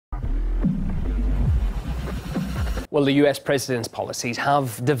Well, the US president's policies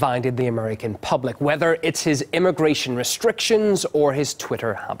have divided the American public, whether it's his immigration restrictions or his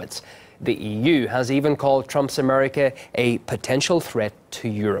Twitter habits. The EU has even called Trump's America a potential threat to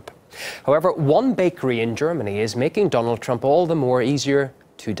Europe. However, one bakery in Germany is making Donald Trump all the more easier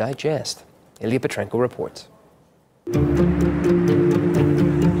to digest. Ilya Petrenko reports.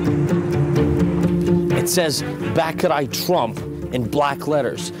 It says, "Back at I Trump," in black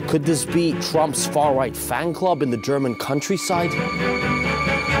letters. Could this be Trump's far-right fan club in the German countryside?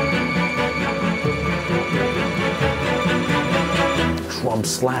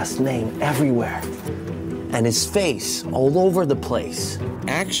 Trump's last name everywhere. And his face all over the place.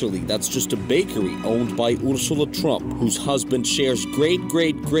 Actually, that's just a bakery owned by Ursula Trump, whose husband shares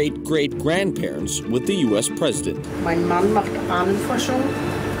great-great-great-great-grandparents with the US president. Mein Mann macht Ahnenforschung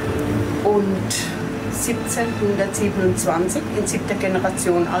und 1727 in 7.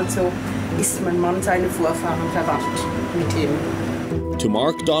 Generation, also ist mein Mann seine Vorfahren verwandt mit ihm. To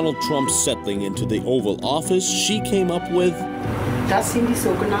mark Donald Trump's settling into the Oval Office, she came up with... Das sind die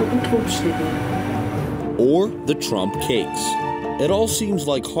sogenannten Trumpschnitten. Or the Trump cakes. It all seems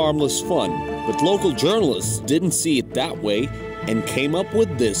like harmless fun, but local journalists didn't see it that way and came up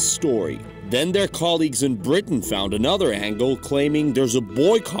with this story. Then their colleagues in Britain found another angle, claiming there's a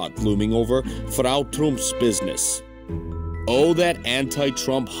boycott looming over Frau Trump's business. Oh, that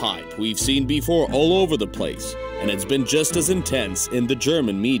anti-Trump hype we've seen before all over the place, and it's been just as intense in the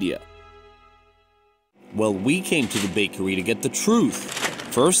German media. Well, we came to the bakery to get the truth.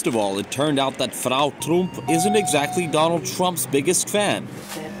 First of all, it turned out that Frau Trump isn't exactly Donald Trump's biggest fan.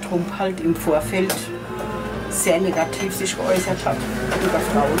 Der Trump halt im Vorfeld sehr negativ sich geäußert hat über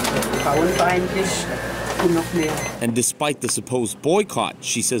Frauen, frauenfeindlich und noch mehr. And despite the supposed boycott,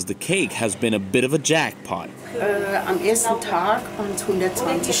 she says the cake has been a bit of a jackpot. Am ersten Tag waren es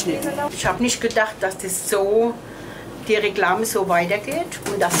 120 Schnitten. Ich habe nicht gedacht, dass das so, die Reklame so weitergeht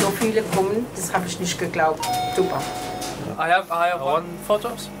und dass so viele kommen. Das habe ich nicht geglaubt. Super. I have one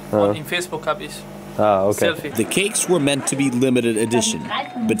photos. In Facebook habe ich. Selfie. The cakes were meant to be limited edition,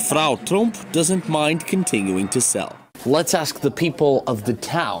 but Frau Trump doesn't mind continuing to sell. Let's ask the people of the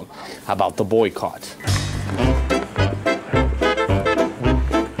town about the boycott.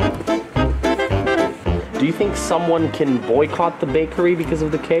 Do you think someone can boycott the bakery because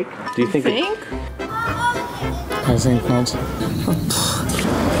of the cake? Do you think? I think not.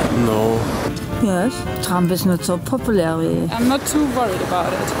 No. Yes, Trump is not so popular. I'm not too worried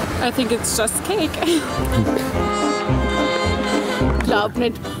about it. I think it's just cake. Glaub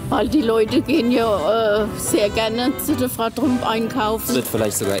nicht, weil die Leute gehen ja sehr gerne zu der Frau Trump einkaufen. Das wird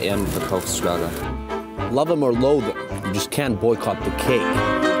vielleicht sogar eher ein Verkaufsschlager. Love him or loathe him, you just can't boycott the cake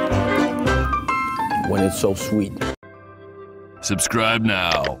when it's so sweet. Subscribe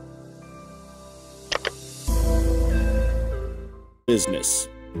now. Business.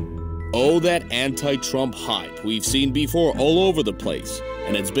 Oh, that anti-Trump hype we've seen before all over the place,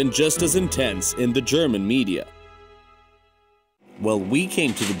 and it's been just as intense in the German media. Well, we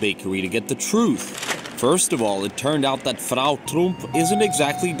came to the bakery to get the truth. First of all, it turned out that Frau Trump isn't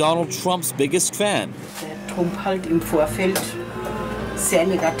exactly Donald Trump's biggest fan. Der Trump halt im Vorfeld sehr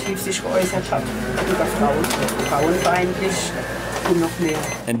negativ sich geäußert hat über Frauen, frauenfeindlich und noch mehr.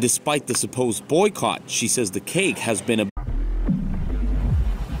 And despite the supposed boycott, she says the cake has been a...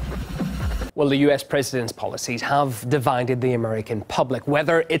 Well, the US president's policies have divided the American public,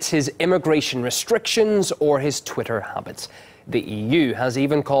 whether it's his immigration restrictions or his Twitter habits. The EU has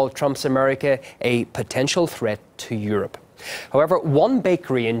even called Trump's America a potential threat to Europe. However, one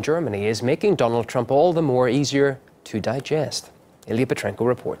bakery in Germany is making Donald Trump all the more easier to digest. Ilya Petrenko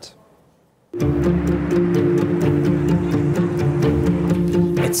reports.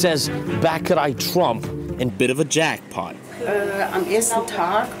 It says, "Back at I Trump," and bit of a jackpot. Am ersten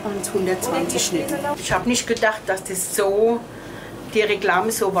Tag waren es 120 Schnitten. Ich habe nicht gedacht, dass das so, die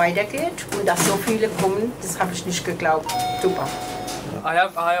Reklame so weitergeht und dass so viele kommen. Das habe ich nicht geglaubt. Super. I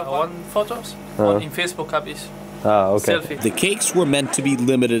have one photos. In Facebook habe ich. Selfie. The cakes were meant to be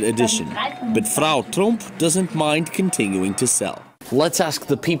limited edition, but Frau Trump doesn't mind continuing to sell. Let's ask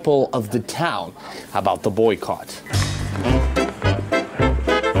the people of the town about the boycott.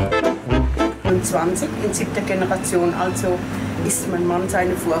 20 in 7. Generation, also ist mein Mann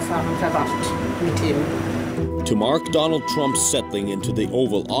seine Vorfahren verwandt mit ihm. To mark Donald Trump's settling into the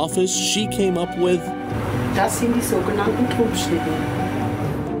Oval Office, she came up with... Das sind die sogenannten Trumpschnitten.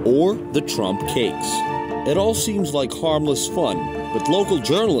 Or the Trump cakes. It all seems like harmless fun, but local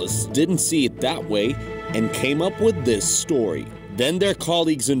journalists didn't see it that way and came up with this story. Then their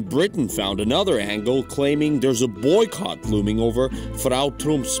colleagues in Britain found another angle, claiming there's a boycott looming over Frau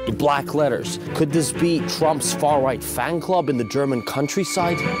Trump's black letters. Could this be Trump's far-right fan club in the German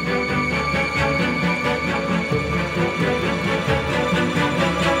countryside?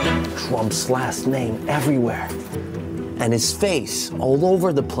 Trump's last name everywhere, and his face all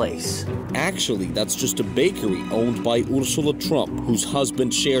over the place. Actually, that's just a bakery owned by Ursula Trump, whose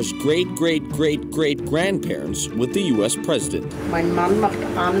husband shares great-great-great-great-grandparents with the US president. Mein Mann macht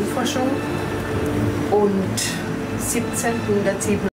Ahnenforschung und 1707